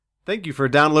Thank you for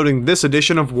downloading this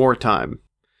edition of Wartime.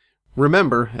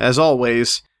 Remember, as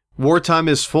always, Wartime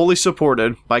is fully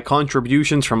supported by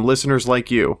contributions from listeners like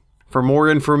you. For more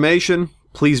information,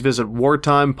 please visit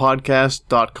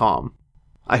wartimepodcast.com.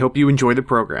 I hope you enjoy the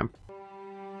program.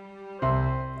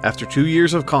 After 2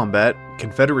 years of combat,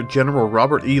 Confederate General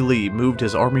Robert E. Lee moved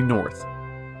his army north.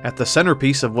 At the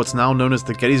centerpiece of what's now known as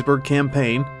the Gettysburg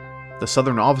Campaign, the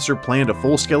Southern officer planned a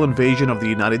full-scale invasion of the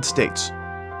United States.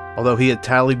 Although he had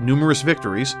tallied numerous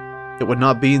victories, it would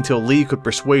not be until Lee could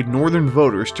persuade Northern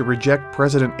voters to reject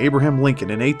President Abraham Lincoln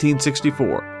in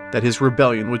 1864 that his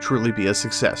rebellion would truly be a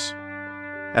success.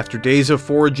 After days of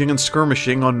foraging and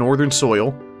skirmishing on Northern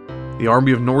soil, the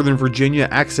Army of Northern Virginia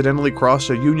accidentally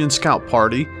crossed a Union scout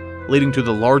party, leading to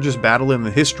the largest battle in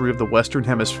the history of the Western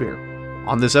Hemisphere.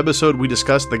 On this episode, we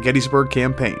discuss the Gettysburg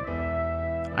Campaign.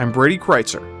 I'm Brady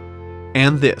Kreitzer,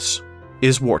 and this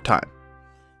is Wartime.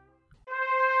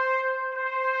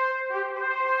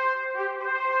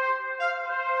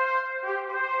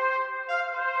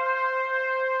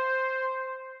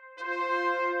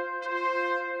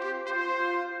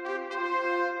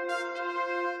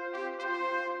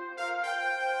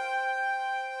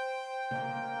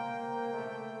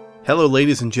 Hello,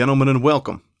 ladies and gentlemen, and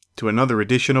welcome to another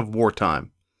edition of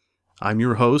Wartime. I'm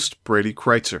your host, Brady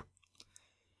Kreitzer.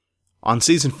 On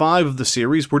Season 5 of the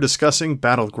series, we're discussing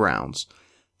Battlegrounds,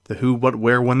 the who, what,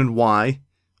 where, when, and why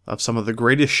of some of the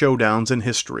greatest showdowns in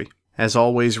history. As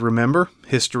always, remember,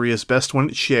 history is best when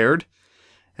it's shared,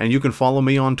 and you can follow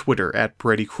me on Twitter at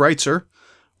Brady Kreitzer,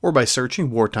 or by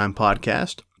searching Wartime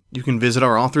Podcast. You can visit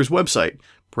our author's website,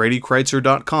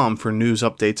 BradyKreitzer.com, for news,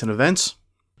 updates, and events.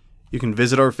 You can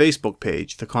visit our Facebook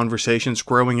page, The Conversation's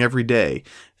growing every day,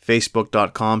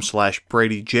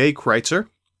 facebook.com/BradyJKreitzer.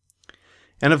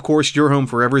 And of course, your home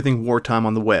for everything wartime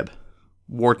on the web,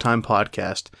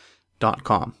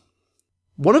 wartimepodcast.com.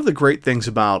 One of the great things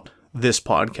about this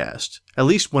podcast, at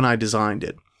least when I designed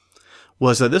it,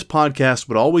 was that this podcast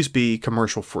would always be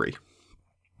commercial-free.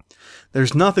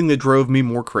 There's nothing that drove me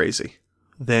more crazy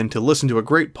than to listen to a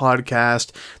great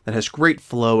podcast that has great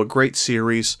flow, a great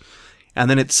series, and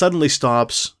then it suddenly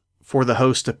stops for the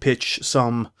host to pitch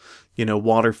some,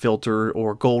 water filter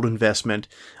or gold investment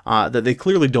that they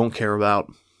clearly don't care about,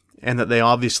 and that they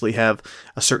obviously have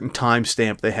a certain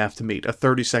timestamp they have to meet, a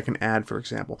 30-second ad, for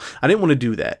example. I didn't want to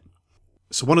do that.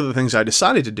 So one of the things I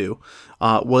decided to do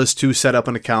was to set up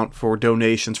an account for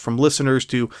donations from listeners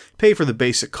to pay for the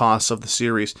basic costs of the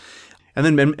series. And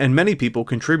then many people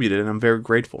contributed, and I'm very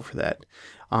grateful for that.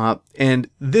 And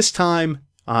this time,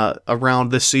 around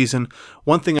this season,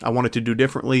 one thing I wanted to do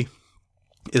differently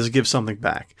is give something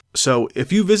back. So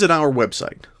if you visit our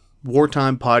website,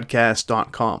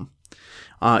 wartimepodcast.com,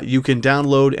 you can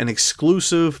download an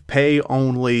exclusive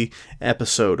pay-only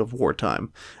episode of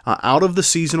Wartime. Out of the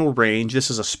seasonal range,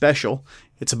 this is a special.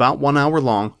 It's about 1 hour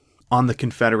long on the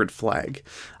Confederate flag.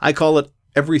 I call it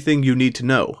Everything You Need to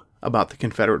Know about the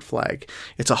Confederate flag.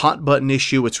 It's a hot-button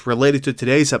issue. It's related to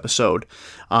today's episode,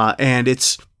 and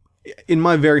it's, in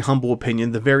my very humble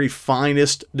opinion, the very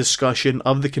finest discussion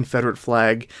of the Confederate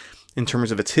flag in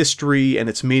terms of its history and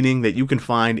its meaning that you can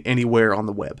find anywhere on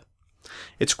the web.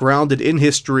 It's grounded in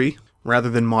history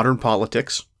rather than modern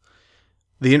politics.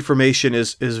 The information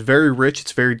is very rich.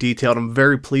 It's very detailed. I'm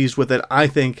very pleased with it. I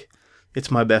think it's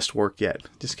my best work yet.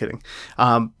 Just kidding.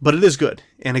 But it is good.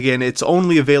 And again, it's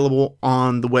only available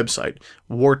on the website,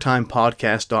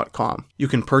 wartimepodcast.com. You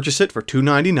can purchase it for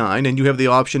 $2.99, and you have the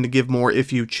option to give more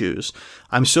if you choose.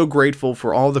 I'm so grateful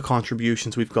for all the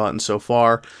contributions we've gotten so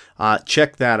far.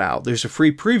 Check that out. There's a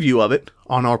free preview of it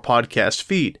on our podcast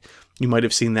feed. You might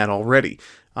have seen that already.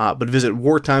 But visit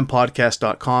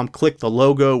wartimepodcast.com, click the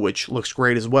logo, which looks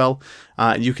great as well,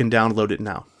 and you can download it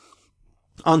now.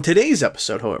 On today's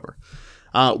episode, however,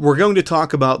 we're going to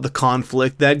talk about the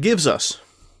conflict that gives us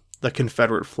the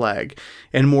Confederate flag,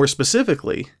 and more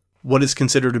specifically, what is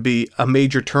considered to be a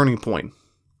major turning point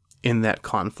in that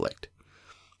conflict,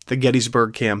 the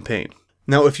Gettysburg Campaign.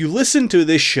 Now, if you listen to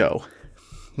this show,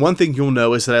 one thing you'll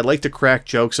know is that I like to crack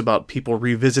jokes about people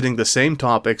revisiting the same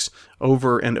topics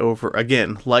over and over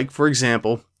again, like, for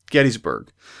example,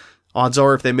 Gettysburg. Odds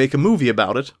are, if they make a movie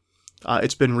about it,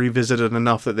 it's been revisited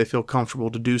enough that they feel comfortable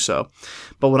to do so.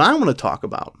 But what I want to talk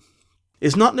about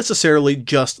is not necessarily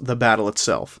just the battle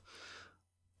itself.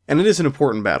 And it is an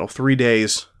important battle, 3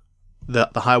 days, the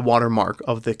high water mark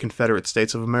of the Confederate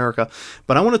States of America.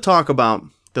 But I want to talk about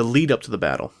the lead up to the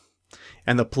battle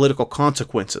and the political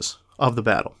consequences of the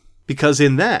battle. Because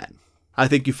in that, I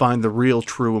think you find the real,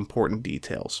 true, important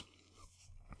details.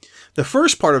 The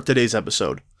first part of today's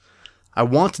episode, I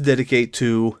want to dedicate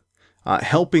to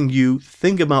helping you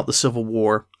think about the Civil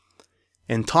War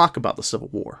and talk about the Civil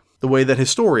War, the way that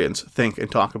historians think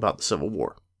and talk about the Civil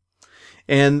War.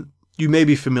 And you may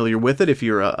be familiar with it if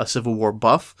you're a Civil War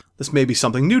buff. This may be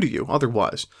something new to you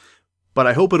otherwise. But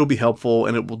I hope it'll be helpful,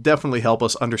 and it will definitely help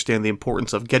us understand the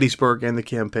importance of Gettysburg and the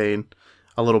campaign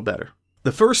a little better.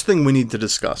 The first thing we need to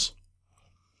discuss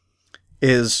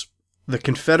is the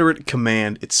Confederate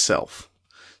command itself,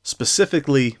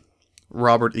 specifically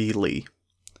Robert E. Lee.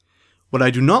 What I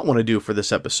do not want to do for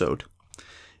this episode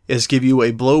is give you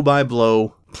a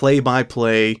blow-by-blow,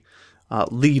 play-by-play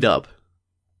lead-up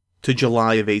to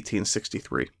July of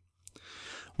 1863.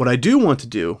 What I do want to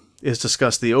do is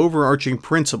discuss the overarching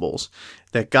principles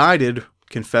that guided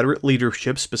Confederate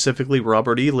leadership, specifically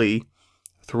Robert E. Lee,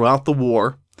 throughout the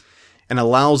war, and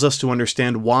allows us to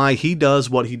understand why he does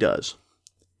what he does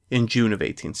in June of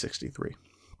 1863.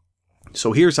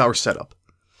 So here's our setup.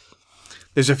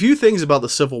 There's a few things about the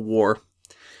Civil War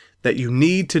that you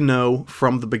need to know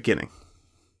from the beginning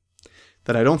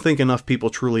that I don't think enough people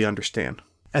truly understand.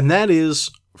 And that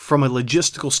is, from a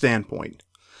logistical standpoint,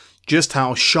 just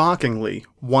how shockingly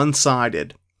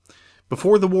one-sided,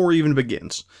 before the war even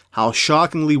begins, how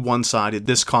shockingly one-sided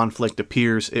this conflict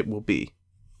appears it will be.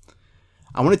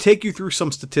 I want to take you through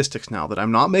some statistics now that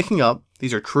I'm not making up.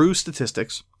 These are true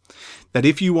statistics that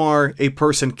if you are a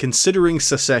person considering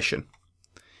secession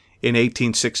in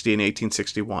 1860 and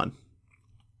 1861,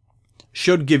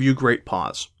 should give you great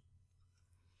pause.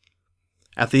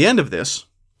 At the end of this,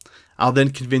 I'll then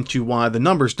convince you why the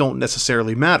numbers don't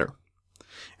necessarily matter,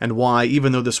 and why,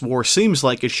 even though this war seems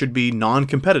like it should be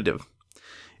non-competitive,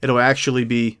 it'll actually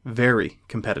be very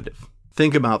competitive.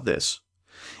 Think about this.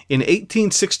 In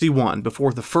 1861,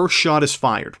 before the first shot is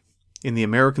fired in the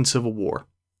American Civil War,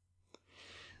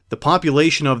 the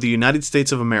population of the United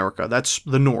States of America, that's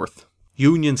the North,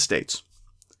 Union States,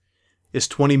 is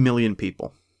 20 million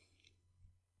people.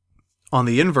 On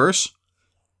the inverse,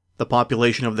 the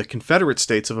population of the Confederate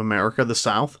States of America, the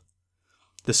South,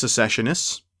 the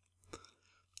secessionists,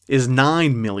 is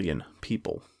 9 million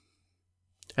people.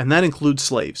 And that includes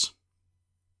slaves.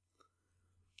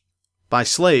 By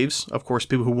slaves, of course,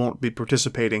 people who won't be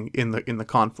participating in the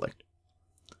conflict.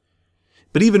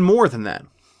 But even more than that,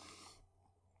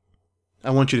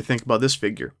 I want you to think about this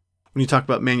figure. When you talk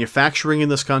about manufacturing in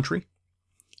this country,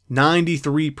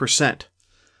 93%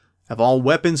 of all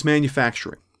weapons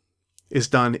manufacturing is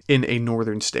done in a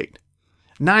northern state.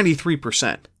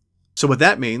 93%. So what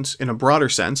that means, in a broader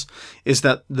sense, is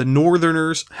that the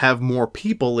Northerners have more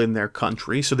people in their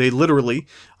country, so they literally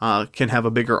can have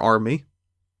a bigger army.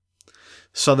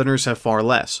 Southerners have far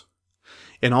less.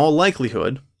 In all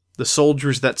likelihood, the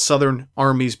soldiers that Southern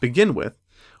armies begin with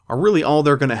are really all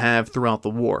they're going to have throughout the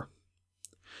war.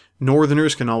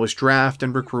 Northerners can always draft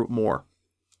and recruit more.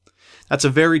 That's a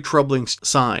very troubling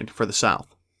sign for the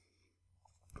South.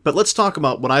 But let's talk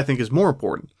about what I think is more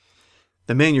important.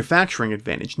 The manufacturing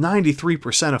advantage.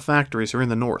 93% of factories are in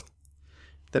the North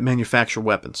that manufacture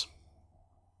weapons.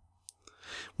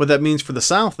 What that means for the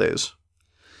South is,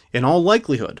 in all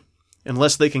likelihood,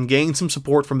 unless they can gain some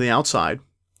support from the outside,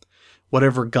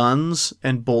 whatever guns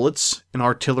and bullets and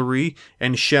artillery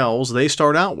and shells they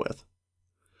start out with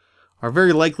are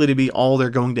very likely to be all they're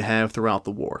going to have throughout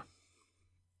the war.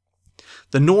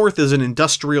 The North is an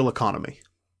industrial economy.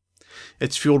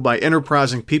 It's fueled by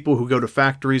enterprising people who go to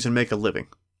factories and make a living.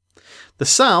 The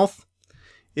South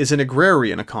is an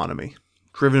agrarian economy,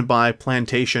 driven by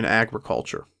plantation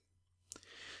agriculture.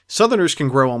 Southerners can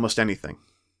grow almost anything,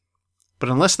 but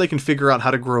unless they can figure out how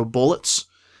to grow bullets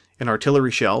and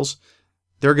artillery shells,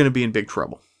 they're going to be in big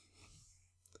trouble.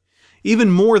 Even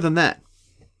more than that,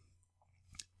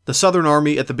 the Southern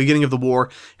Army at the beginning of the war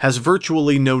has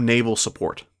virtually no naval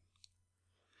support.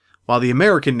 While the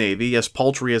American Navy, as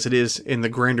paltry as it is in the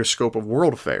grander scope of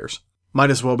world affairs, might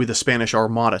as well be the Spanish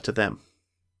Armada to them.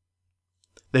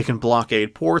 They can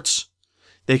blockade ports.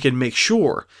 They can make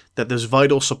sure that those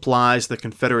vital supplies the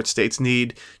Confederate States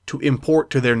need to import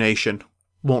to their nation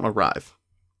won't arrive.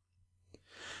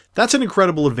 That's an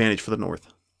incredible advantage for the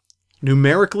North.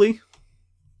 Numerically,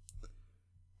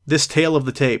 this tale of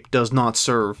the tape does not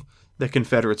serve the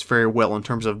Confederates very well in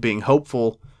terms of being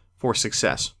hopeful for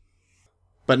success.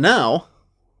 But now,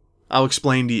 I'll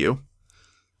explain to you,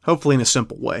 hopefully in a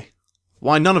simple way,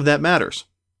 why none of that matters,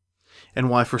 and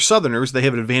why for Southerners they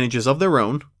have advantages of their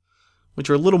own, which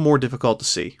are a little more difficult to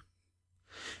see.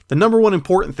 The number one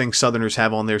important thing Southerners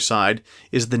have on their side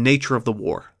is the nature of the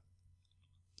war.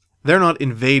 They're not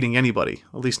invading anybody,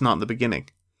 at least not in the beginning.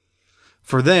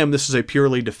 For them, this is a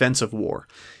purely defensive war.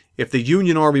 If the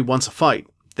Union Army wants a fight,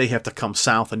 they have to come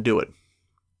south and do it.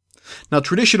 Now,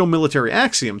 traditional military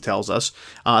axiom tells us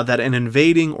that an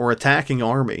invading or attacking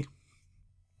army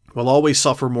will always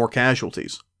suffer more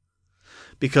casualties,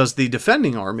 because the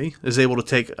defending army is able to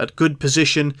take a good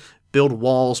position, build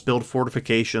walls, build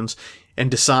fortifications,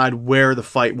 and decide where the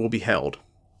fight will be held.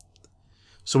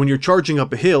 So when you're charging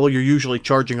up a hill, you're usually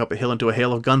charging up a hill into a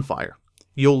hail of gunfire.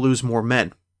 You'll lose more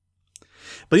men.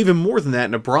 But even more than that,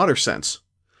 in a broader sense,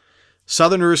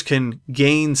 Southerners can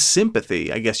gain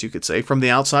sympathy, I guess you could say, from the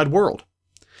outside world.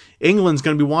 England's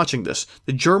going to be watching this.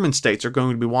 The German states are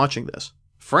going to be watching this.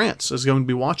 France is going to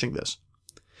be watching this.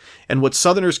 And what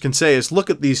Southerners can say is, look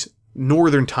at these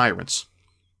northern tyrants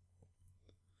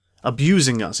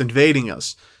abusing us, invading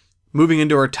us, moving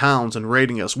into our towns and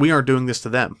raiding us. We aren't doing this to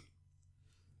them.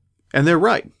 And they're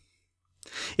right.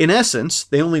 In essence,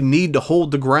 they only need to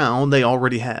hold the ground they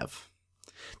already have.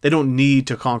 They don't need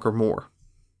to conquer more.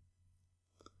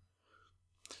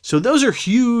 So those are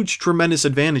huge, tremendous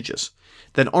advantages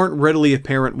that aren't readily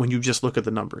apparent when you just look at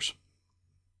the numbers.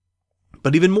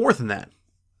 But even more than that,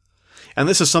 and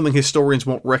this is something historians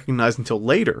won't recognize until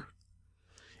later,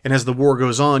 and as the war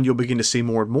goes on, you'll begin to see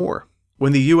more and more.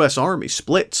 When the U.S. Army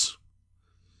splits,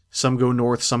 some go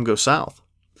north, some go south.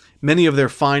 Many of their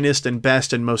finest and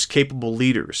best and most capable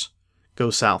leaders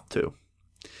go south too.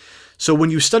 So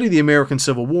when you study the American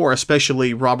Civil War,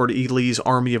 especially Robert E. Lee's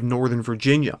Army of Northern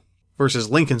Virginia versus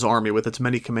Lincoln's army with its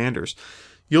many commanders,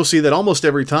 you'll see that almost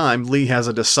every time Lee has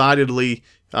a decidedly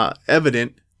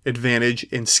evident advantage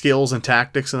in skills and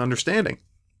tactics and understanding.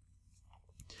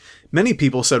 Many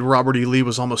people said Robert E. Lee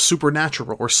was almost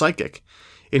supernatural or psychic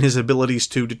in his abilities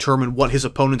to determine what his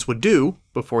opponents would do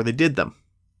before they did them.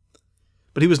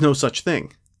 But he was no such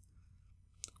thing.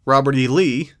 Robert E.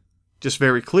 Lee, just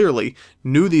very clearly,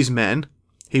 knew these men,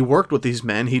 he worked with these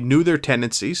men, he knew their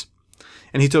tendencies,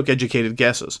 and he took educated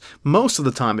guesses. Most of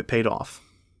the time it paid off,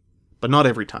 but not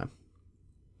every time.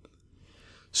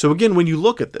 So again, when you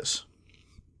look at this,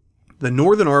 the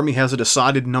Northern Army has a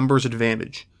decided numbers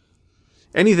advantage.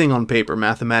 Anything on paper,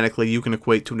 mathematically, you can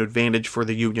equate to an advantage for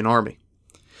the Union Army.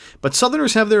 But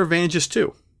Southerners have their advantages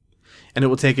too, and it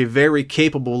will take a very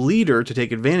capable leader to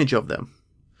take advantage of them,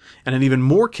 and an even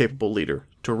more capable leader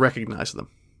to recognize them.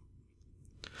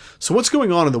 So what's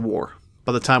going on in the war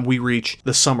by the time we reach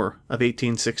the summer of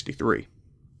 1863?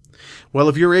 Well,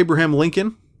 if you're Abraham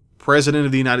Lincoln, President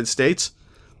of the United States,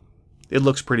 it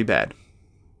looks pretty bad.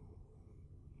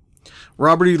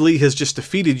 Robert E. Lee has just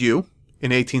defeated you in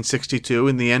 1862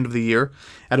 in the end of the year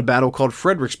at a battle called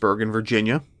Fredericksburg in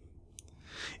Virginia.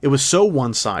 It was so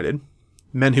one-sided.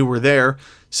 Men who were there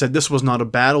said this was not a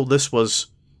battle, this was,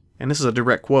 and this is a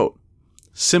direct quote,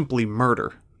 simply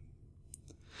murder.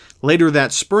 Later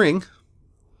that spring,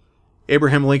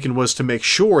 Abraham Lincoln was to make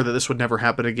sure that this would never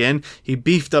happen again. He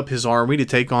beefed up his army to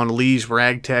take on Lee's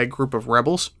ragtag group of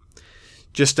rebels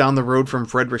just down the road from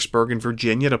Fredericksburg in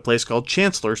Virginia at a place called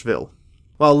Chancellorsville.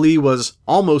 While Lee was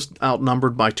almost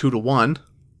outnumbered by 2-1,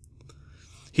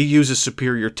 he uses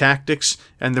superior tactics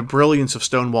and the brilliance of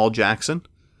Stonewall Jackson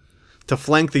to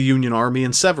flank the Union Army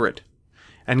and sever it,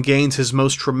 and gains his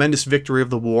most tremendous victory of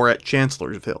the war at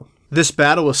Chancellorsville. This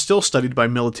battle is still studied by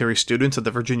military students at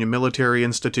the Virginia Military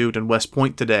Institute and West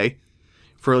Point today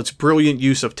for its brilliant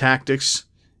use of tactics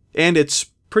and its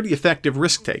pretty effective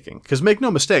risk-taking. Because make no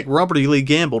mistake, Robert E. Lee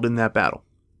gambled in that battle.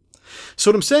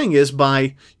 So what I'm saying is,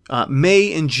 by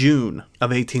May and June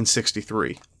of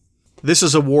 1863, this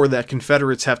is a war that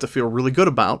Confederates have to feel really good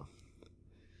about,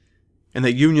 and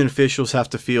that Union officials have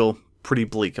to feel pretty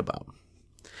bleak about.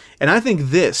 And I think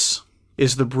this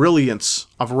is the brilliance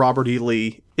of Robert E.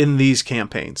 Lee in these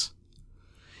campaigns.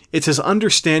 It's his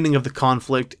understanding of the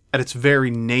conflict at its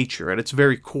very nature, at its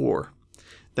very core,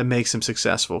 that makes him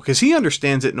successful. Because he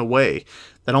understands it in a way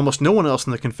that almost no one else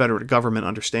in the Confederate government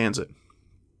understands it.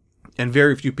 And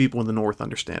very few people in the North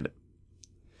understand it.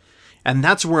 And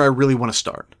that's where I really want to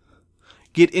start.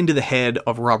 Get into the head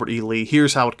of Robert E. Lee.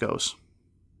 Here's how it goes.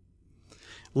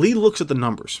 Lee looks at the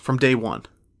numbers from day one,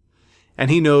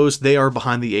 and he knows they are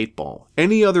behind the 8 ball.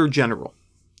 Any other general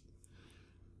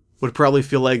would probably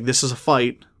feel like this is a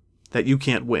fight that you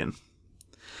can't win.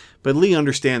 But Lee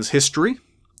understands history,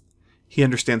 he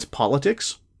understands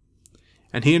politics,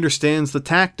 and he understands the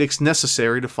tactics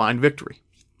necessary to find victory.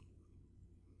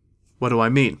 What do I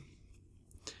mean?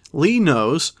 Lee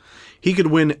knows he could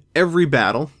win every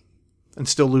battle and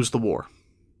still lose the war.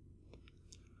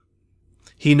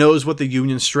 He knows what the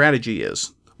Union strategy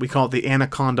is. We call it the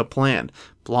Anaconda Plan.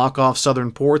 Block off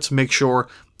southern ports, make sure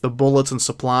the bullets and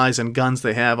supplies and guns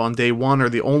they have on day one are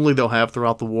the only they'll have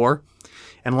throughout the war.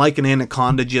 And like an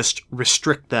anaconda, just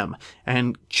restrict them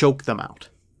and choke them out.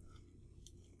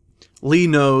 Lee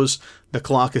knows the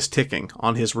clock is ticking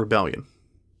on his rebellion.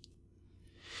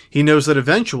 He knows that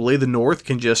eventually the North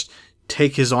can just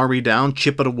take his army down,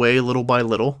 chip it away little by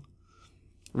little,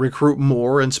 recruit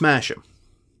more, and smash him.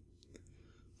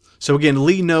 So again,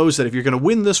 Lee knows that if you're going to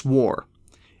win this war,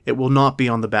 it will not be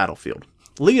on the battlefield.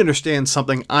 Lee understands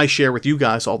something I share with you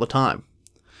guys all the time.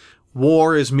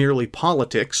 War is merely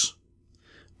politics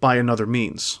by another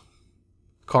means.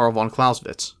 Karl von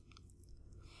Clausewitz.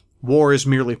 War is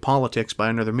merely politics by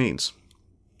another means.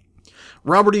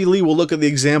 Robert E. Lee will look at the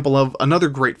example of another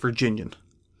great Virginian,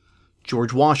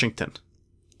 George Washington.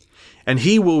 And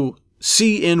he will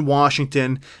see in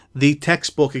Washington the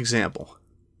textbook example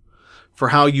for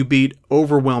how you beat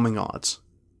overwhelming odds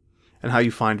and how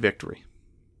you find victory.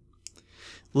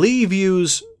 Lee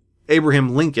views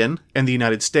Abraham Lincoln and the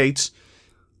United States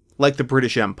like the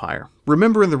British Empire.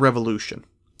 Remember in the Revolution,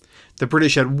 the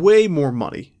British had way more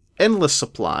money, endless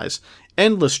supplies,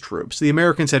 endless troops. The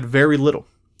Americans had very little,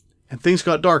 and things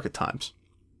got dark at times.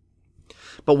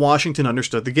 But Washington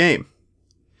understood the game.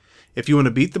 If you want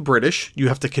to beat the British, you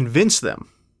have to convince them.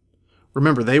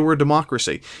 Remember, they were a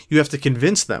democracy. You have to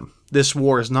convince them this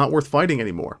war is not worth fighting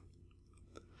anymore.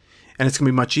 And it's going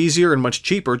to be much easier and much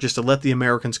cheaper just to let the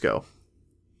Americans go.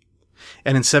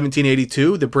 And in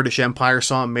 1782, the British Empire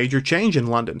saw a major change in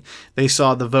London. They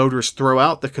saw the voters throw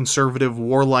out the conservative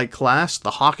warlike class,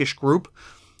 the hawkish group,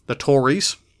 the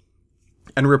Tories,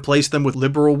 and replace them with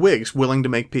liberal Whigs willing to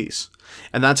make peace.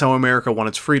 And that's how America won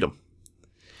its freedom.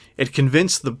 It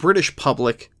convinced the British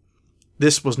public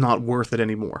this was not worth it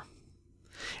anymore.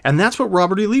 And that's what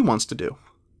Robert E. Lee wants to do.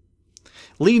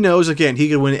 Lee knows, again, he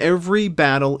could win every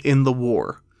battle in the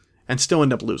war and still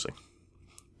end up losing.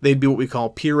 They'd be what we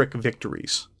call Pyrrhic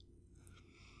victories.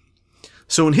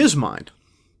 So in his mind,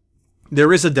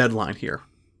 there is a deadline here,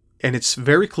 and it's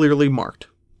very clearly marked.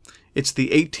 It's the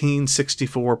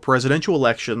 1864 presidential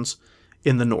elections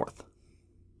in the North.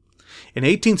 In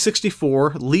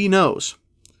 1864, Lee knows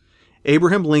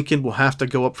Abraham Lincoln will have to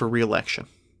go up for re-election.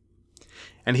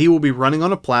 And he will be running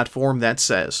on a platform that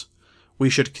says, we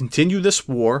should continue this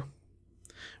war,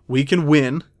 we can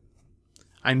win,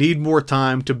 I need more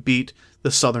time to beat the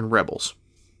Southern rebels.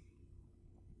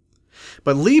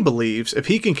 But Lee believes if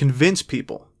he can convince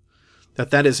people that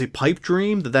that is a pipe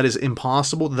dream, that that is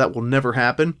impossible, that that will never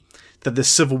happen, that this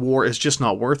Civil War is just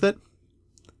not worth it,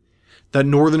 that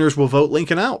Northerners will vote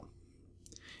Lincoln out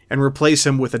and replace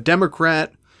him with a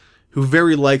Democrat who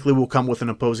very likely will come with an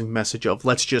opposing message of,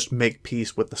 let's just make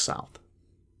peace with the South.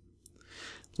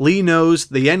 Lee knows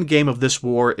the end game of this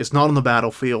war is not on the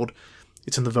battlefield,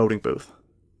 it's in the voting booth.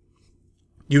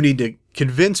 You need to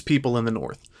convince people in the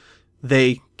North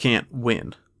they can't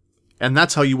win. And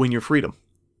that's how you win your freedom.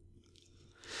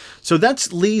 So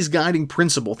that's Lee's guiding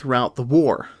principle throughout the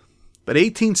war. But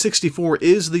 1864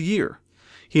 is the year.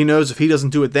 He knows if he doesn't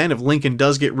do it then, if Lincoln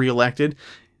does get reelected,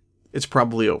 it's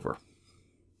probably over.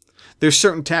 There's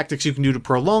certain tactics you can do to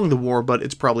prolong the war, but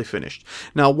it's probably finished.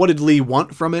 Now, what did Lee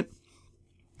want from it?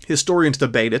 Historians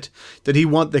debate it. Did he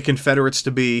want the Confederates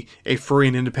to be a free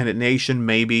and independent nation?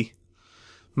 Maybe.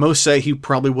 Most say he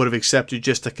probably would have accepted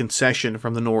just a concession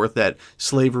from the North that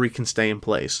slavery can stay in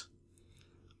place.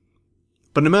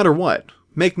 But no matter what,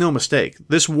 make no mistake,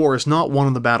 this war is not won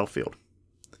on the battlefield.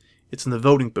 It's in the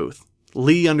voting booth.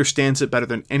 Lee understands it better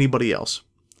than anybody else.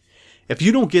 If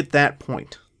you don't get that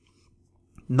point,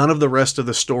 none of the rest of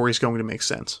the story is going to make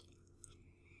sense.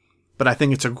 But I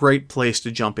think it's a great place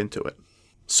to jump into it.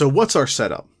 So what's our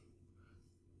setup?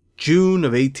 June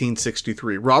of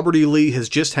 1863. Robert E. Lee has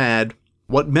just had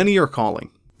what many are calling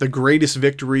the greatest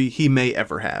victory he may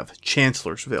ever have.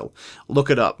 Chancellorsville. Look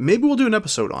it up. Maybe we'll do an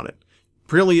episode on it.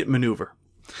 Brilliant maneuver.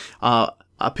 A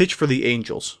pitch for the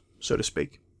angels, so to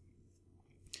speak.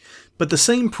 But the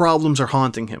same problems are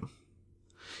haunting him.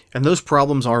 And those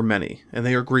problems are many, and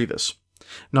they are grievous.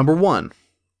 Number one,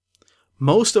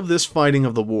 most of this fighting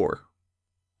of the war,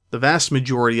 the vast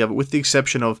majority of it, with the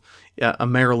exception of a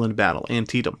Maryland battle,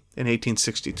 Antietam, in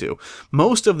 1862,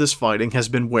 most of this fighting has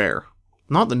been where?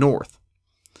 Not the North.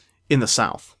 In the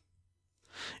South.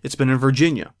 It's been in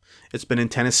Virginia. It's been in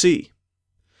Tennessee.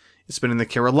 It's been in the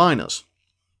Carolinas.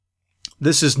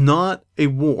 This is not a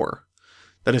war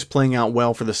that is playing out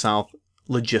well for the South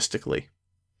logistically.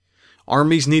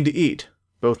 Armies need to eat,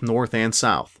 both North and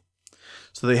South.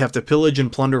 So they have to pillage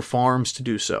and plunder farms to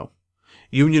do so.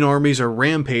 Union armies are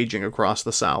rampaging across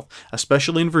the South,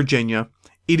 especially in Virginia,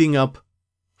 eating up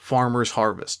farmers'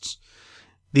 harvests.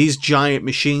 These giant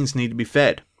machines need to be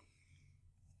fed.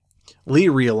 Lee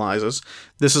realizes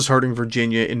this is hurting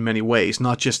Virginia in many ways,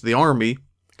 not just the army,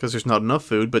 because there's not enough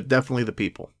food, but definitely the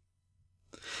people.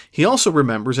 He also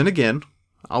remembers, and again,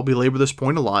 I'll belabor this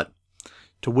point a lot,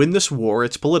 to win this war,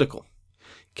 it's political.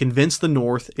 Convince the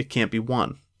North it can't be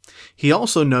won. He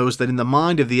also knows that in the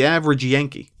mind of the average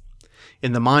Yankee,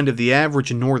 in the mind of the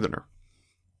average Northerner,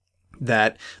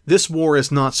 that this war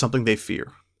is not something they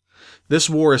fear. This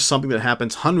war is something that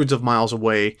happens hundreds of miles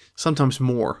away, sometimes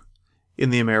more, in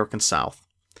the American South.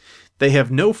 They have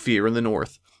no fear in the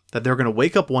North that they're going to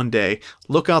wake up one day,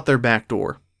 look out their back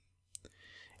door,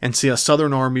 and see a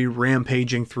Southern army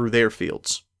rampaging through their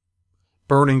fields,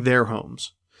 burning their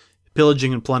homes,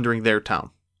 pillaging and plundering their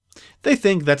town. They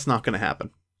think that's not going to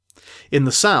happen. In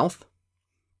the South,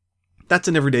 that's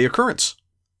an everyday occurrence.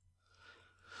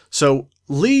 So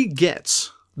Lee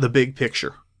gets the big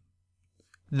picture.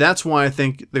 That's why I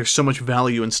think there's so much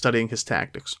value in studying his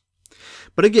tactics.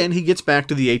 But again, he gets back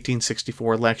to the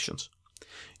 1864 elections.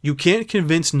 You can't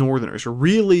convince Northerners, or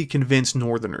really convince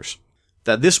Northerners,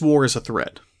 that this war is a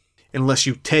threat, unless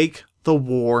you take the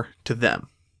war to them.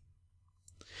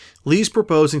 Lee's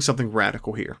proposing something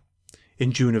radical here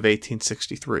in June of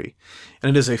 1863, and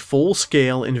it is a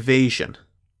full-scale invasion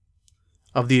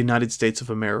of the United States of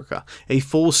America, a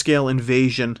full-scale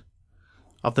invasion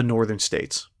of the northern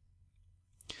states.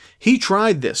 He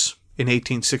tried this in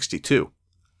 1862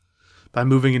 by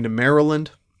moving into Maryland.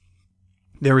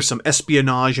 There was some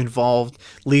espionage involved.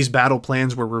 Lee's battle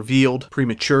plans were revealed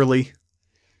prematurely.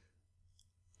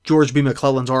 George B.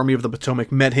 McClellan's Army of the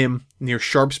Potomac met him near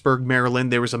Sharpsburg,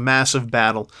 Maryland. There was a massive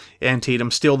battle.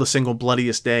 Antietam, still the single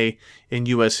bloodiest day in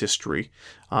U.S. history.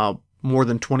 More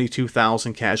than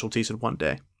 22,000 casualties in one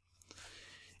day.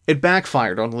 It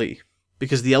backfired on Lee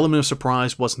because the element of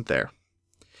surprise wasn't there.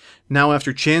 Now,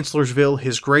 after Chancellorsville,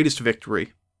 his greatest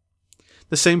victory,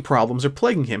 the same problems are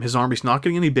plaguing him. His army's not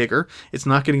getting any bigger. It's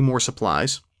not getting more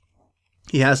supplies.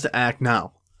 He has to act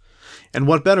now. And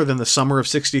what better than the summer of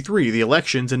 63, the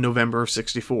elections in November of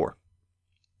 64?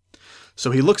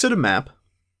 So he looks at a map,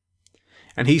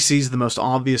 and he sees the most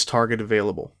obvious target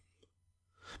available.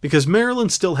 Because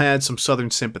Maryland still had some Southern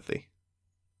sympathy.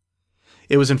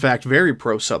 It was in fact very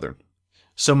pro-Southern,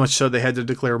 so much so they had to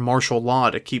declare martial law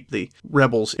to keep the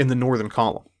rebels in the northern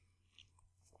column.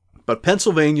 But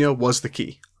Pennsylvania was the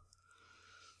key.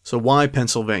 So why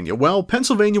Pennsylvania? Well,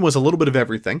 Pennsylvania was a little bit of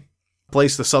everything, a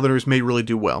place the Southerners may really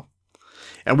do well.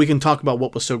 And we can talk about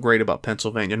what was so great about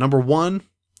Pennsylvania. Number one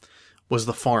was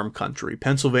the farm country.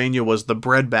 Pennsylvania was the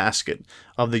breadbasket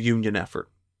of the Union effort.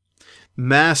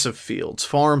 Massive fields,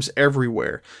 farms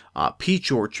everywhere,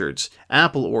 peach orchards,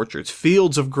 apple orchards,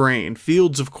 fields of grain,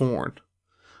 fields of corn,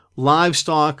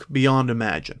 livestock beyond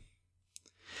imagine.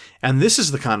 And this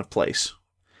is the kind of place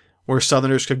where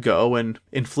Southerners could go and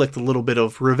inflict a little bit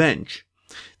of revenge.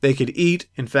 They could eat,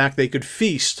 in fact, they could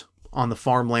feast on the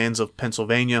farmlands of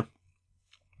Pennsylvania,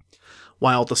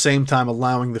 while at the same time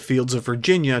allowing the fields of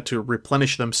Virginia to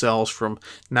replenish themselves from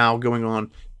now going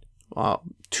on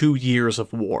 2 years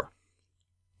of war.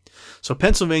 So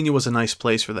Pennsylvania was a nice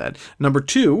place for that. Number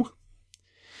two,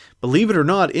 believe it or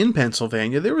not, in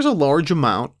Pennsylvania, there was a large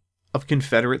amount of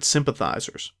Confederate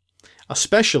sympathizers.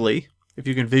 Especially, if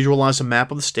you can visualize a map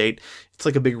of the state, it's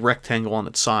like a big rectangle on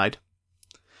its side.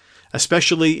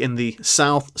 Especially in the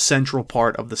south central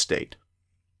part of the state.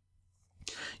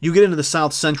 You get into the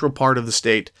south central part of the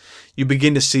state, you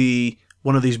begin to see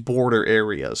one of these border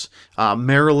areas.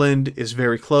 Maryland is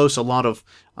very close. A lot of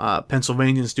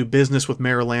Pennsylvanians do business with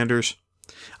Marylanders.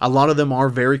 A lot of them are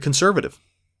very conservative.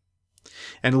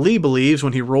 And Lee believes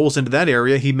when he rolls into that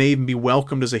area, he may even be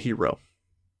welcomed as a hero.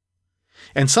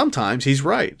 And sometimes he's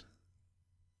right.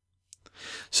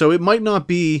 So it might not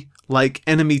be like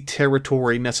enemy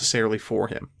territory necessarily for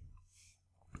him.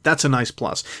 That's a nice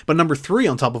plus. But number three,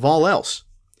 on top of all else,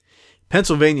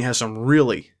 Pennsylvania has some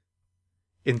really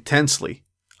intensely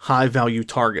high-value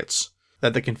targets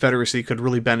that the Confederacy could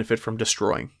really benefit from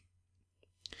destroying.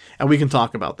 And we can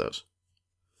talk about those.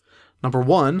 Number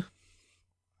one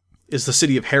is the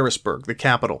city of Harrisburg, the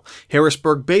capital.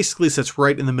 Harrisburg basically sits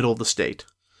right in the middle of the state,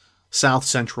 south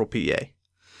central PA.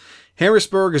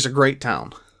 Harrisburg is a great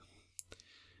town.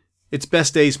 Its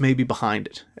best days may be behind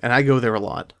it, and I go there a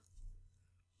lot.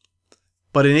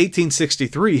 But in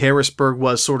 1863, Harrisburg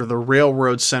was sort of the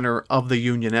railroad center of the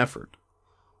Union effort.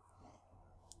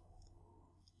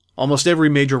 Almost every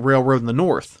major railroad in the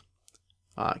north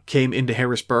came into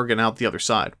Harrisburg and out the other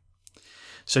side.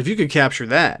 So if you could capture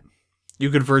that, you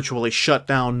could virtually shut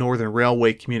down northern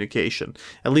railway communication,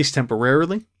 at least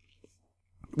temporarily,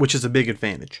 which is a big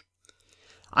advantage.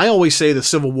 I always say the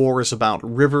Civil War is about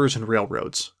rivers and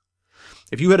railroads.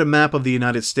 If you had a map of the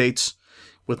United States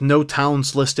with no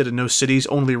towns listed and no cities,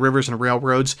 only rivers and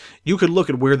railroads, you could look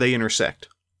at where they intersect.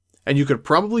 And you could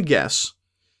probably guess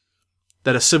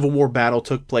that a Civil War battle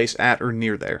took place at or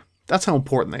near there. That's how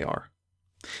important they are.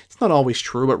 It's not always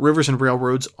true, but rivers and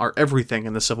railroads are everything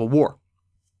in the Civil War.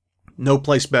 No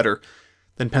place better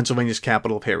than Pennsylvania's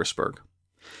capital of Harrisburg.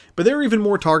 But there are even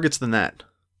more targets than that.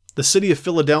 The city of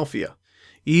Philadelphia,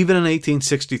 even in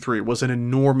 1863, was an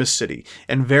enormous city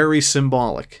and very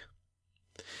symbolic.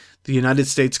 The United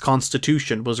States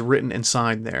Constitution was written and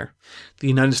signed there. The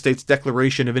United States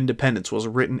Declaration of Independence was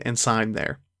written and signed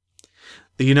there.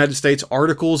 The United States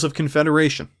Articles of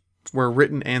Confederation were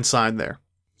written and signed there.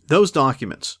 Those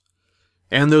documents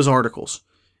and those articles,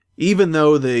 even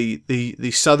though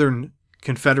the Southern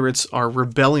Confederates are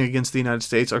rebelling against the United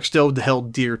States, are still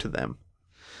held dear to them.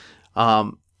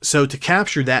 So to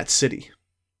capture that city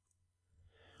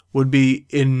would be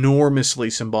enormously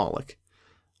symbolic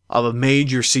of a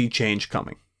major sea change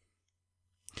coming.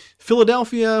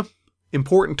 Philadelphia,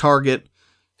 important target.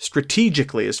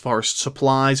 Strategically, as far as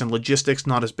supplies and logistics,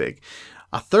 not as big.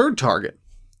 A third target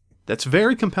that's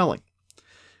very compelling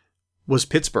was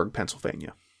Pittsburgh,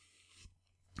 Pennsylvania.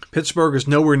 Pittsburgh is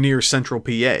nowhere near central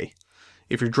PA.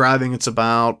 If you're driving, it's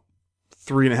about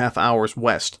 3.5 hours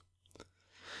west.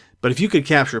 But if you could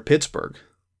capture Pittsburgh,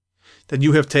 then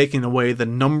you have taken away the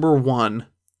number one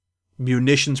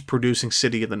munitions-producing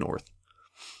city of the North.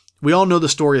 We all know the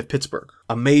story of Pittsburgh,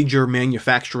 a major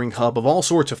manufacturing hub of all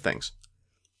sorts of things.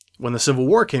 When the Civil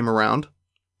War came around,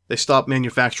 they stopped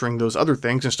manufacturing those other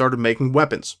things and started making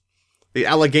weapons. The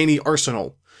Allegheny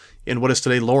Arsenal in what is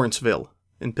today Lawrenceville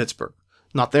in Pittsburgh.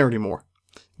 Not there anymore.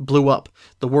 Blew up.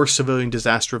 The worst civilian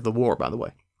disaster of the war, by the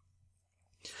way.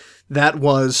 That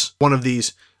was one of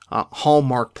these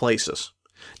hallmark places.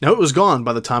 Now, it was gone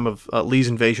by the time of Lee's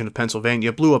invasion of Pennsylvania.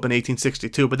 It blew up in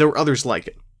 1862, but there were others like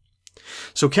it.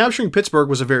 So capturing Pittsburgh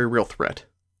was a very real threat.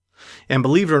 And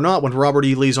believe it or not, when Robert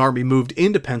E. Lee's army moved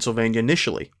into Pennsylvania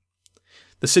initially,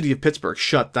 the city of Pittsburgh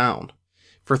shut down.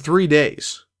 For 3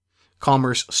 days,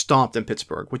 commerce stopped in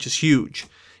Pittsburgh, which is huge.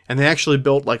 And they actually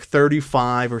built like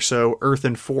 35 or so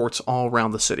earthen forts all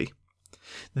around the city.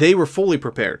 They were fully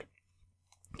prepared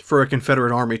for a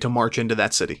Confederate army to march into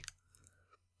that city.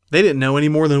 They didn't know any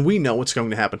more than we know what's going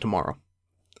to happen tomorrow.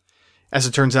 As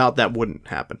it turns out, that wouldn't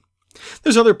happen.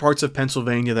 There's other parts of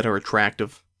Pennsylvania that are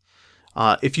attractive.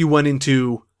 If you went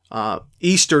into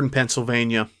eastern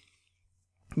Pennsylvania,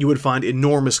 you would find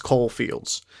enormous coal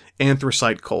fields,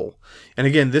 anthracite coal. And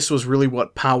again, this was really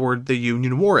what powered the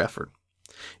Union war effort.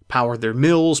 Powered their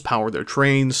mills, powered their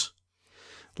trains.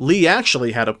 Lee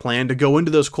actually had a plan to go into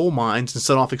those coal mines and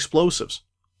set off explosives.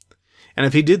 And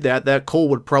if he did that, that coal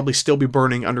would probably still be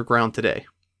burning underground today.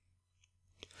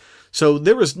 So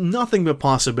there was nothing but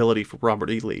possibility for Robert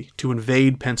E. Lee to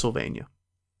invade Pennsylvania.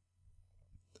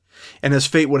 And as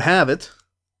fate would have it,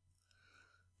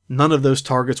 none of those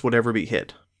targets would ever be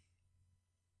hit.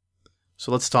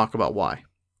 So let's talk about why.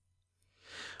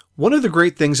 One of the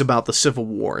great things about the Civil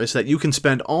War is that you can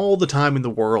spend all the time in the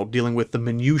world dealing with the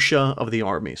minutiae of the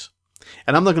armies.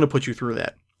 And I'm not going to put you through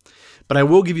that. But I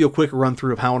will give you a quick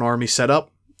run-through of how an army is set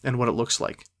up and what it looks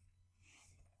like.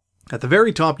 At the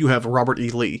very top, you have Robert E.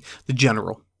 Lee, the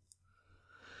general.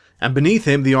 And beneath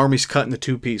him, the army's cut into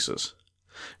two pieces.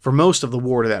 For most of the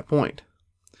war to that point,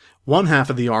 one half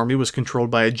of the army was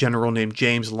controlled by a general named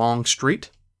James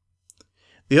Longstreet.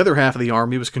 The other half of the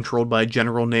army was controlled by a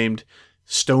general named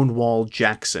Stonewall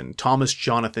Jackson, Thomas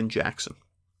Jonathan Jackson.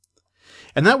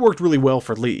 And that worked really well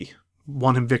for Lee.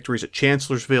 Won him victories at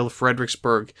Chancellorsville,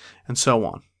 Fredericksburg, and so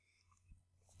on.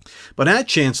 But at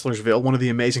Chancellorsville, one of the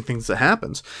amazing things that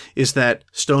happens is that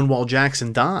Stonewall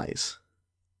Jackson dies.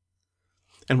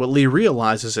 And what Lee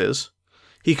realizes is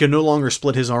he can no longer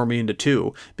split his army into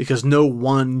two because no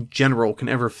one general can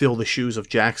ever fill the shoes of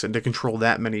Jackson to control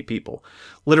that many people.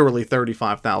 Literally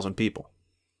 35,000 people.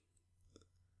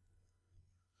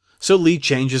 So Lee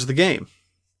changes the game.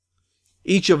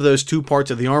 Each of those two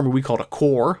parts of the army we called a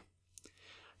corps.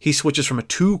 He switches from a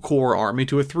 2-corps army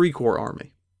to a 3-corps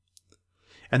army.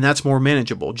 And that's more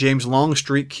manageable. James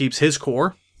Longstreet keeps his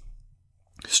corps.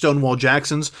 Stonewall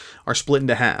Jackson's are split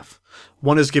into half.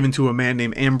 One is given to a man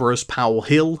named Ambrose Powell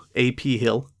Hill, A.P.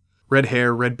 Hill, red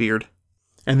hair, red beard.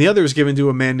 And the other is given to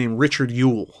a man named Richard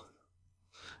Ewell.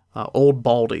 Old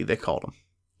Baldy, they called him.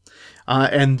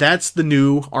 And that's the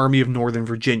new Army of Northern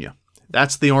Virginia.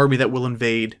 That's the army that will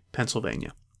invade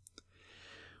Pennsylvania.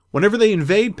 Whenever they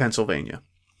invade Pennsylvania,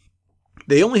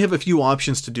 they only have a few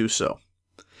options to do so.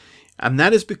 And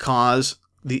that is because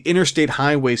the interstate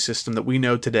highway system that we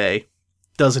know today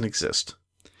doesn't exist.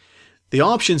 The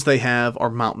options they have are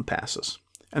mountain passes.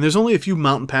 And there's only a few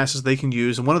mountain passes they can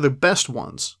use, and one of their best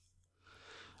ones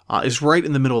is right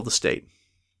in the middle of the state.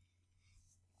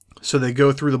 So they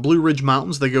go through the Blue Ridge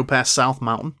Mountains, they go past South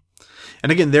Mountain,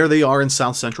 and again, there they are in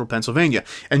south central Pennsylvania.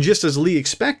 And just as Lee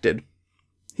expected,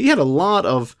 he had a lot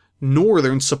of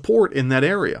northern support in that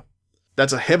area.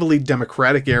 That's a heavily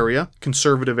Democratic area,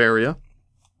 conservative area.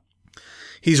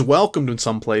 He's welcomed in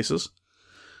some places.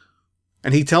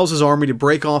 And he tells his army to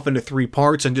break off into 3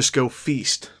 parts and just go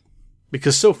feast.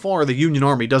 Because so far, the Union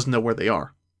Army doesn't know where they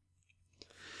are.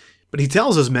 But he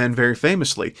tells his men very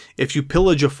famously, if you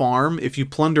pillage a farm, if you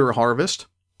plunder a harvest,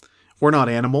 we're not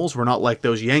animals, we're not like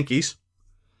those Yankees.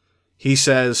 He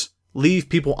says, leave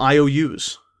people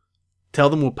IOUs. Tell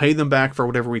them we'll pay them back for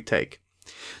whatever we take.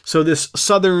 So this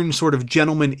Southern sort of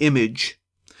gentleman image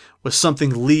was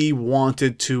something Lee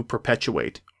wanted to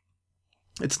perpetuate.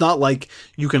 It's not like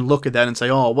you can look at that and say,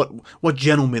 oh, what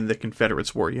gentlemen the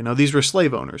Confederates were. These were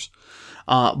slave owners.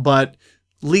 But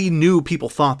Lee knew people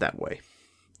thought that way.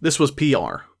 This was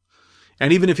PR.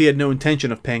 And even if he had no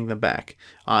intention of paying them back,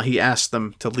 he asked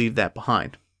them to leave that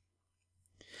behind.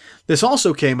 This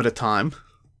also came at a time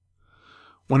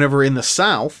whenever in the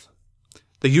South,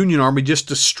 the Union Army just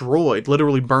destroyed,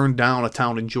 literally burned down a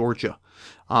town in Georgia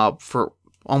for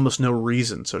almost no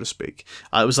reason, so to speak.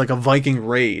 It was like a Viking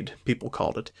raid, people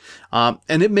called it.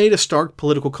 And it made a stark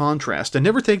political contrast. And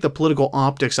never take the political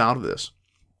optics out of this.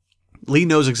 Lee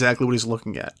knows exactly what he's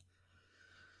looking at.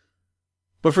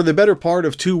 But for the better part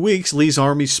of 2 weeks, Lee's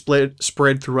army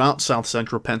spread throughout south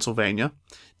central Pennsylvania,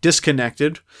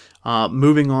 disconnected,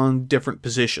 moving on different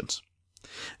positions.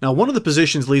 Now, one of the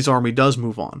positions Lee's army does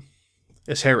move on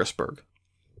is Harrisburg.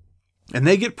 And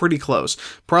they get pretty close.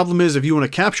 Problem is, if you want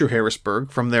to capture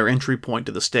Harrisburg from their entry point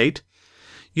to the state,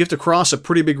 you have to cross a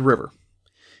pretty big river.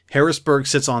 Harrisburg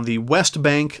sits on the west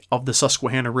bank of the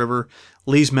Susquehanna River.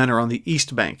 Lee's men are on the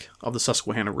east bank of the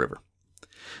Susquehanna River.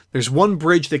 There's one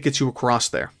bridge that gets you across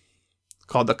there,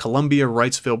 called the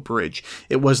Columbia-Wrightsville Bridge.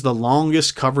 It was the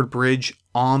longest covered bridge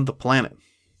on the planet.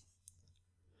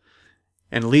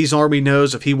 And Lee's army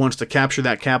knows if he wants to capture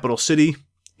that capital city,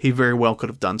 he very well could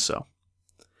have done so.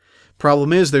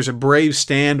 Problem is, there's a brave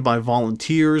stand by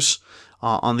volunteers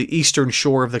on the eastern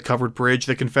shore of the covered bridge.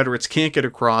 The Confederates can't get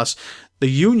across. The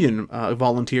Union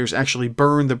volunteers actually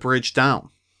burn the bridge down.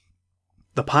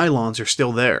 The pylons are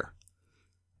still there.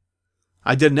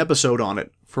 I did an episode on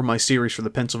it for my series for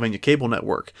the Pennsylvania Cable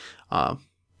Network,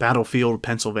 Battlefield,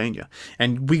 Pennsylvania.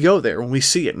 And we go there and we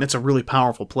see it, and it's a really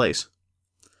powerful place.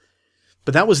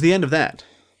 But that was the end of that.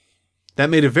 That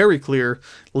made it very clear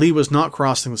Lee was not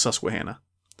crossing the Susquehanna.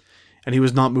 And he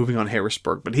was not moving on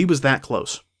Harrisburg, but he was that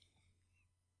close.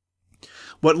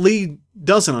 What Lee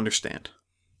doesn't understand,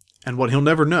 and what he'll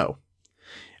never know,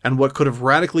 and what could have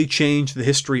radically changed the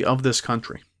history of this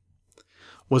country,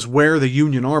 was where the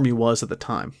Union Army was at the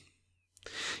time.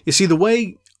 You see, the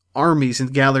way armies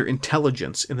gather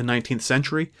intelligence in the 19th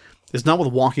century is not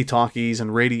with walkie-talkies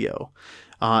and radio.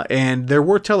 And there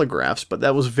were telegraphs, but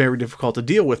that was very difficult to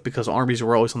deal with because armies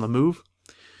were always on the move,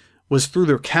 was through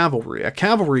their cavalry. A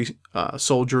cavalry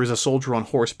soldier is a soldier on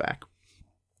horseback.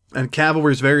 And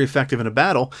cavalry is very effective in a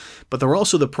battle, but they're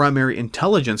also the primary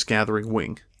intelligence-gathering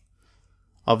wing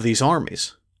of these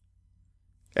armies.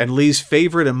 And Lee's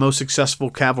favorite and most successful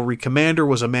cavalry commander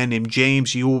was a man named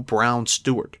James Ewell Brown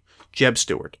Stuart, Jeb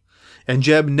Stuart. And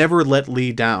Jeb never let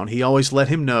Lee down. He always let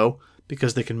him know,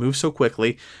 because they can move so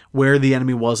quickly, where the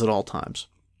enemy was at all times.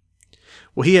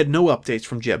 Well, he had no updates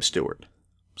from Jeb Stuart,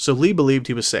 so Lee believed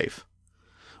he was safe.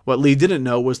 What Lee didn't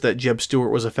know was that Jeb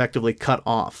Stuart was effectively cut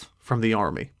off from the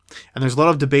army. And there's a lot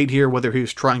of debate here whether he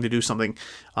was trying to do something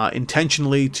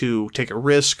intentionally to take a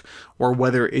risk, or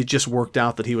whether it just worked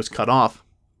out that he was cut off.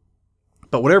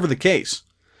 But whatever the case,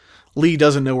 Lee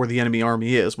doesn't know where the enemy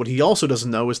army is. What he also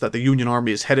doesn't know is that the Union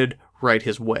Army is headed right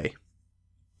his way.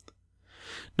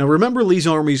 Now remember, Lee's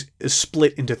army is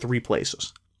split into 3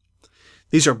 places.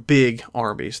 These are big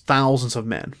armies, thousands of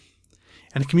men.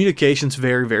 And communication's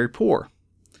very, very poor.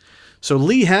 So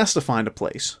Lee has to find a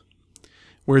place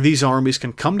where these armies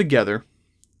can come together,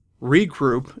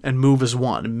 regroup, and move as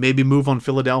one. Maybe move on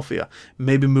Philadelphia.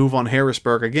 Maybe move on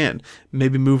Harrisburg again.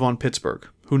 Maybe move on Pittsburgh.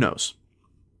 Who knows?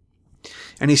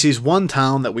 And he sees one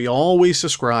town that we always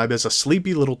describe as a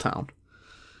sleepy little town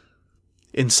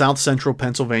in south central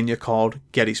Pennsylvania called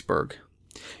Gettysburg.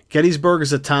 Gettysburg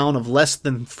is a town of less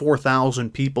than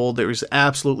 4,000 people. There is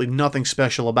absolutely nothing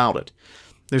special about it.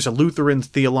 There's a Lutheran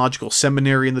theological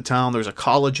seminary in the town. There's a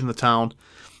college in the town.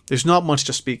 There's not much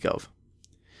to speak of.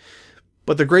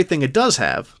 But the great thing it does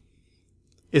have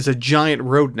is a giant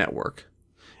road network.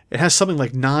 It has something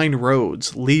like 9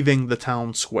 roads leaving the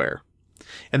town square.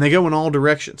 And they go in all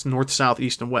directions, north, south,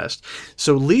 east, and west.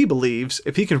 So Lee believes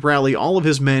if he can rally all of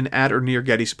his men at or near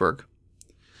Gettysburg,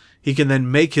 he can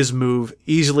then make his move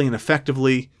easily and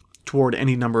effectively toward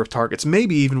any number of targets,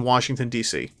 maybe even Washington,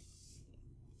 D.C.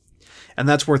 And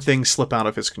that's where things slip out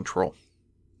of his control.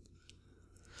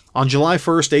 On July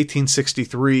 1st,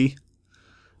 1863,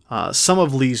 some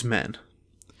of Lee's men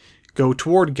go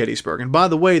toward Gettysburg. And by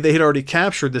the way, they had already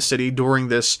captured the city during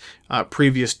this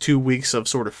previous 2 weeks of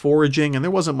sort of foraging, and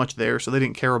there wasn't much there, so they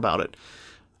didn't care about it.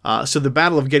 So the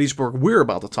Battle of Gettysburg we're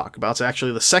about to talk about is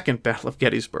actually the second Battle of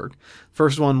Gettysburg.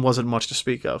 First one wasn't much to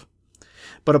speak of.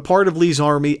 But a part of Lee's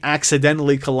army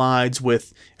accidentally collides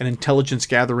with an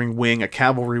intelligence-gathering wing, a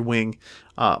cavalry wing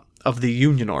of the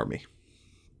Union Army.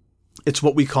 It's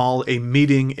what we call a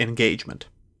meeting engagement.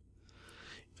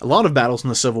 A lot of battles in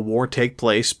the Civil War take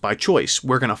place by choice.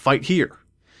 We're going to fight here.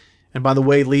 And by the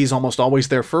way, Lee's almost always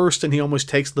there first, and he almost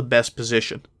takes the best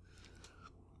position.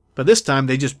 But this time,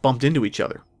 they just bumped into each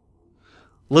other.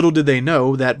 Little did they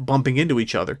know that bumping into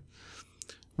each other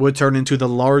would turn into the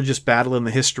largest battle in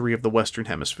the history of the Western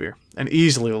Hemisphere, and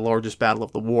easily the largest battle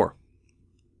of the war.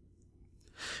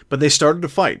 But they started to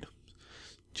fight,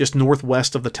 just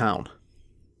northwest of the town.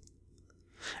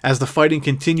 As the fighting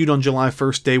continued on July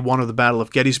 1st, day one of the Battle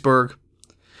of Gettysburg,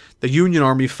 the Union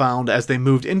Army found, as they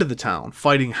moved into the town,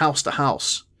 fighting house to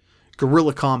house,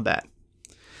 guerrilla combat,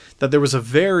 that there was a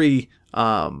very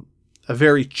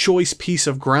choice piece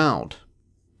of ground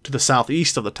to the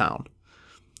southeast of the town.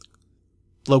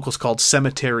 Locals called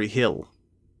Cemetery Hill.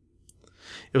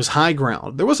 It was high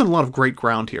ground. There wasn't a lot of great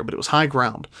ground here, but it was high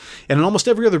ground. And in almost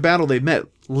every other battle they met,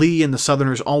 Lee and the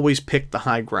Southerners always picked the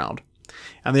high ground.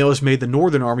 And they always made the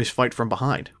Northern armies fight from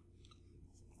behind.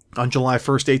 On July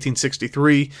 1st,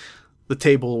 1863, the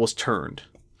table was turned.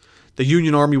 The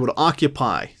Union Army would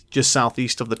occupy, just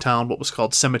southeast of the town, what was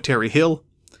called Cemetery Hill,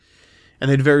 and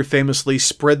they'd very famously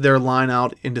spread their line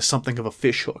out into something of a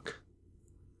fishhook.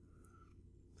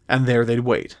 And there they'd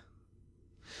wait.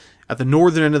 At the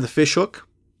northern end of the fishhook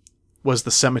was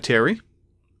the cemetery,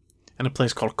 and a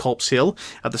place called Culp's Hill.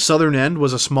 At the southern end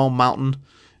was a small mountain,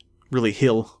 really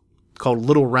hill, called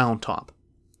Little Round Top.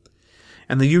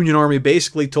 And the Union Army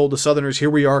basically told the Southerners,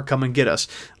 here we are, come and get us.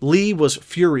 Lee was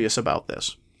furious about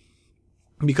this.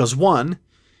 Because one,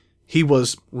 he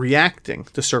was reacting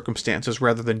to circumstances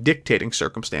rather than dictating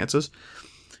circumstances.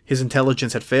 His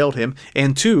intelligence had failed him.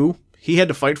 And two, he had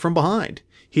to fight from behind.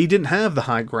 He didn't have the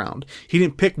high ground. He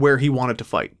didn't pick where he wanted to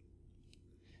fight.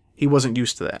 He wasn't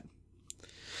used to that.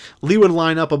 Lee would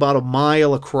line up about a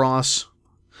mile across.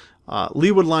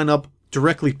 Lee would line up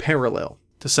directly parallel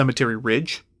to Cemetery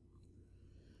Ridge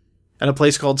and a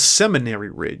place called Seminary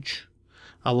Ridge,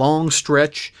 a long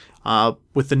stretch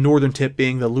with the northern tip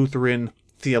being the Lutheran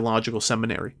Theological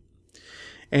Seminary.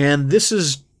 And this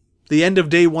is the end of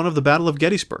day one of the Battle of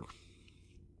Gettysburg.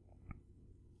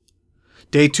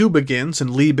 Day two begins, and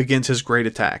Lee begins his great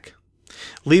attack.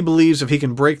 Lee believes if he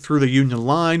can break through the Union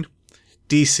line,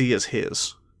 D.C. is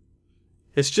his.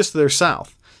 It's just to their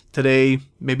south. Today,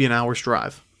 maybe an hour's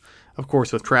drive. Of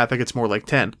course, with traffic, it's more like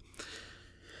 10.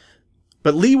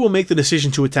 But Lee will make the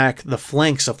decision to attack the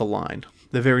flanks of the line,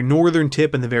 the very northern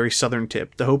tip and the very southern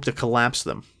tip, to hope to collapse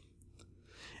them.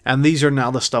 And these are now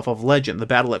the stuff of legend. The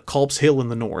battle at Culp's Hill in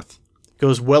the north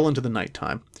goes well into the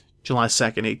nighttime, July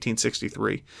 2nd,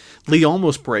 1863. Lee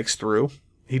almost breaks through.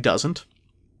 He doesn't.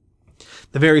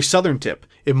 The very southern tip,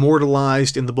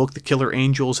 immortalized in the book The Killer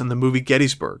Angels and the movie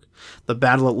Gettysburg, the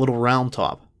battle at Little Round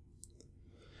Top.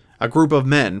 A group of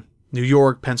men, New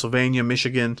York, Pennsylvania,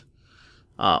 Michigan,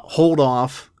 hold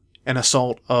off an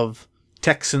assault of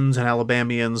Texans and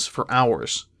Alabamians for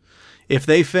hours. If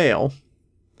they fail,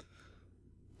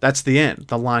 that's the end.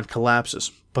 The line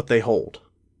collapses, but they hold.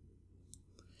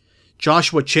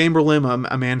 Joshua Chamberlain,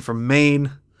 a man from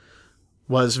Maine,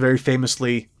 was very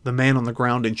famously the man on the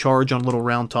ground in charge on Little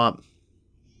Round Top.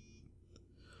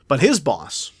 But his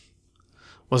boss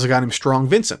was a guy named Strong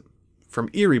Vincent from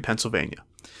Erie, Pennsylvania.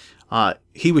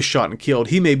 He was shot and killed.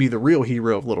 He may be the real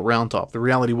hero of Little Round Top. The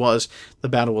reality was the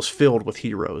battle was filled with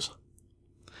heroes.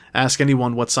 Ask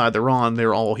anyone what side they're on,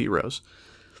 they're all heroes.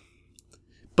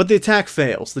 But the attack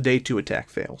fails. The day two attack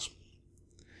fails.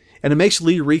 And it makes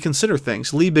Lee reconsider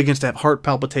things. Lee begins to have heart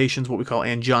palpitations, what we call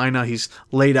angina. He's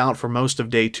laid out for most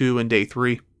of day two and day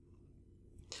three.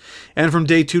 And from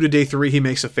day 2 to day 3, he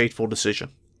makes a fateful decision.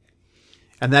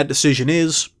 And that decision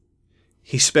is,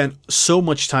 he spent so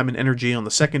much time and energy on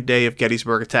the second day of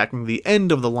Gettysburg attacking the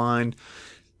end of the line,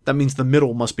 that means the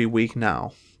middle must be weak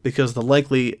now, because the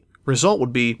likely result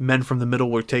would be men from the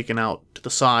middle were taken out to the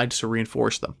sides to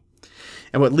reinforce them.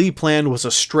 And what Lee planned was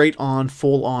a straight-on,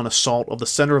 full-on assault of the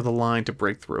center of the line to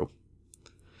break through.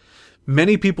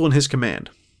 Many people in his command,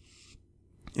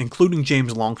 including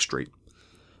James Longstreet,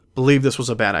 believed this was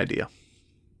a bad idea.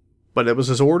 But it was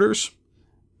his orders,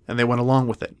 and they went along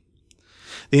with it.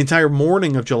 The entire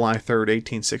morning of July 3rd,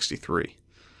 1863,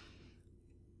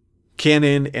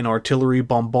 cannon and artillery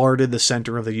bombarded the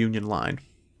center of the Union line.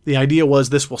 The idea was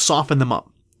this will soften them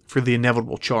up for the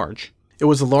inevitable charge. It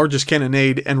was the largest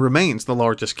cannonade and remains the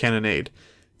largest cannonade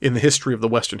in the history of the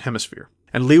Western Hemisphere.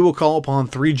 And Lee will call upon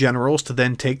 3 generals to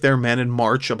then take their men and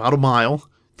march about a mile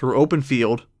through open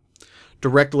field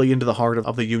directly into the heart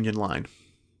of the Union line.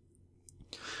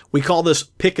 We call this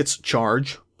Pickett's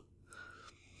Charge.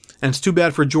 And it's too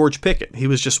bad for George Pickett. He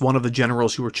was just one of the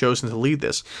generals who were chosen to lead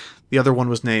this. The other one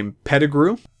was named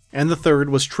Pettigrew, and the third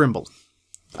was Trimble.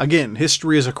 Again,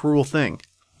 history is a cruel thing.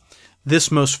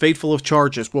 This most fateful of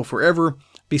charges will forever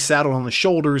be saddled on the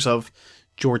shoulders of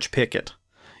George Pickett,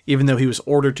 even though he was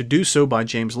ordered to do so by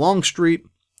James Longstreet,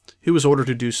 who was ordered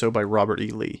to do so by Robert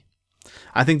E. Lee.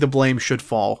 I think the blame should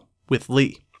fall with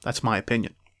Lee. That's my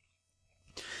opinion.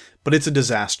 But it's a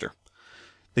disaster.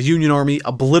 The Union Army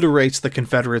obliterates the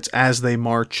Confederates as they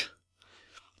march.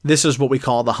 This is what we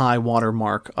call the high water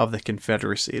mark of the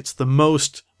Confederacy. It's the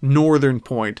most northern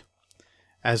point,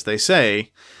 as they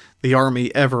say, the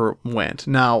Army ever went.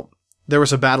 Now, there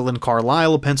was a battle in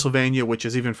Carlisle, Pennsylvania, which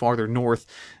is even farther north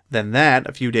than that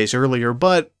a few days earlier,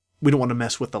 but we don't want to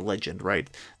mess with the legend, right?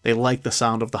 They like the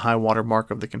sound of the high water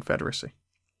mark of the Confederacy.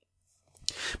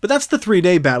 But that's the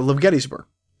 3-day Battle of Gettysburg.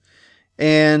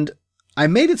 And I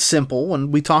made it simple,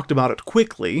 and we talked about it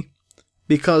quickly,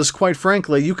 because, quite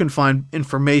frankly, you can find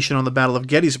information on the Battle of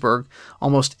Gettysburg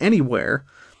almost anywhere,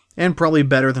 and probably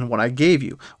better than what I gave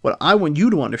you. What I want you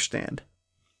to understand,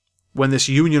 when this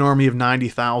Union Army of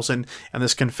 90,000 and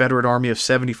this Confederate Army of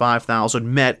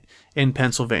 75,000 met in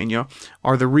Pennsylvania,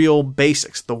 are the real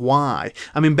basics, the why.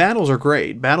 I mean, battles are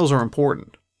great. Battles are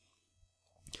important.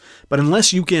 But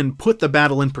unless you can put the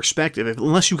battle in perspective,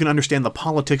 unless you can understand the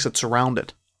politics that surround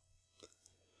it,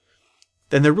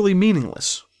 then they're really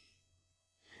meaningless.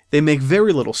 They make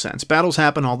very little sense. Battles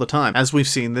happen all the time, as we've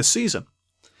seen this season.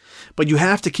 But you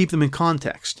have to keep them in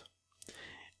context.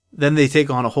 Then they take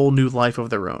on a whole new life of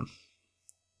their own.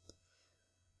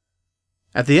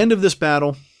 At the end of this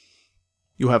battle,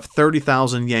 you have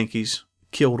 30,000 Yankees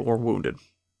killed or wounded.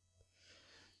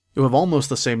 You have almost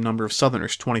the same number of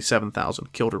Southerners,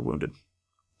 27,000 killed or wounded.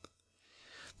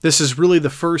 This is really the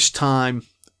first time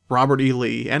Robert E.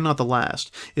 Lee, and not the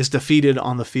last, is defeated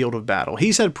on the field of battle.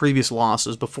 He's had previous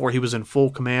losses before he was in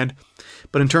full command,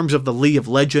 but in terms of the Lee of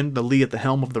legend, the Lee at the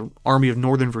helm of the Army of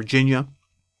Northern Virginia,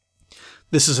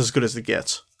 this is as good as it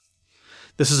gets.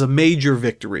 This is a major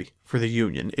victory for the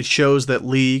Union. It shows that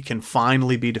Lee can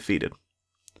finally be defeated.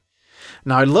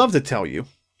 Now, I'd love to tell you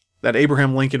that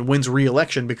Abraham Lincoln wins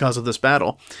re-election because of this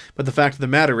battle, but the fact of the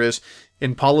matter is,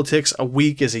 in politics, a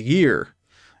week is a year,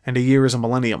 and a year is a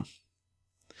millennium.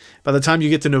 By the time you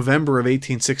get to November of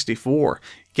 1864,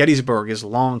 Gettysburg is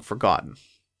long forgotten.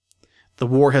 The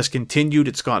war has continued,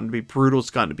 it's gotten to be brutal, it's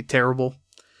gotten to be terrible.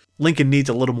 Lincoln needs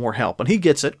a little more help, and he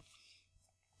gets it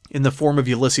in the form of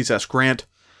Ulysses S. Grant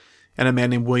and a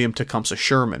man named William Tecumseh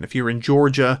Sherman. If you're in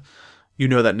Georgia, you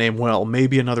know that name well.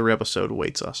 Maybe another episode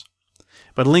awaits us.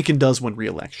 But Lincoln does win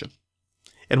re-election.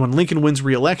 And when Lincoln wins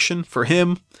re-election, for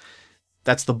him,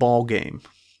 that's the ball game.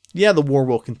 Yeah, the war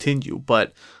will continue,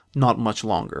 but not much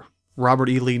longer. Robert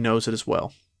E. Lee knows it as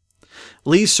well.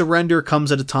 Lee's surrender comes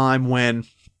at a time when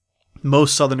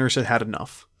most Southerners had had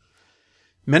enough.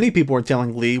 Many people are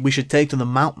telling Lee we should take to the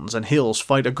mountains and hills,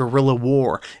 fight a guerrilla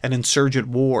war, an insurgent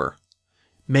war.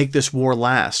 Make this war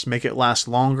last, make it last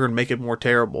longer, and make it more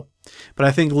terrible. But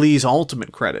I think Lee's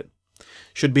ultimate credit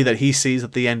should be that he sees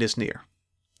that the end is near.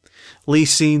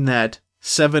 Lee's seen that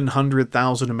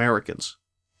 700,000 Americans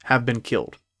have been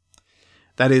killed.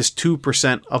 That is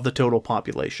 2% of the total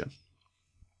population.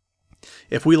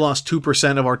 If we lost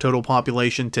 2% of our total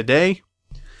population today,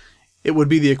 it would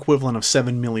be the equivalent of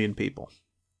 7 million people.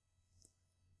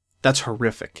 That's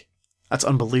horrific. That's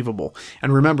unbelievable.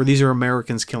 And remember, these are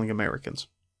Americans killing Americans.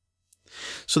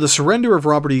 So the surrender of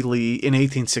Robert E. Lee in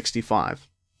 1865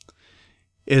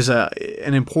 is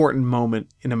an important moment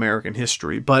in American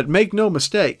history. But make no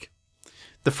mistake,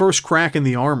 the first crack in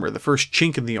the armor, the first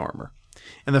chink in the armor,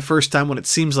 and the first time when it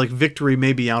seems like victory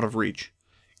may be out of reach,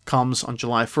 comes on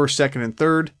July 1st, 2nd, and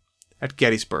 3rd at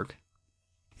Gettysburg.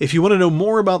 If you want to know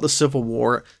more about the Civil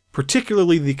War,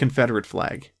 particularly the Confederate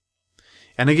flag,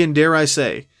 and again, dare I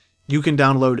say, you can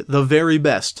download the very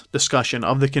best discussion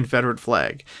of the Confederate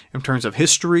flag in terms of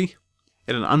history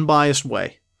in an unbiased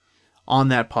way on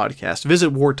that podcast.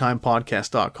 Visit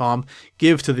wartimepodcast.com.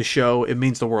 Give to the show. It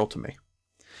means the world to me.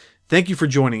 Thank you for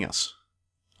joining us.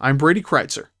 I'm Brady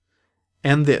Kreitzer,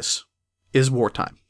 and this is Wartime.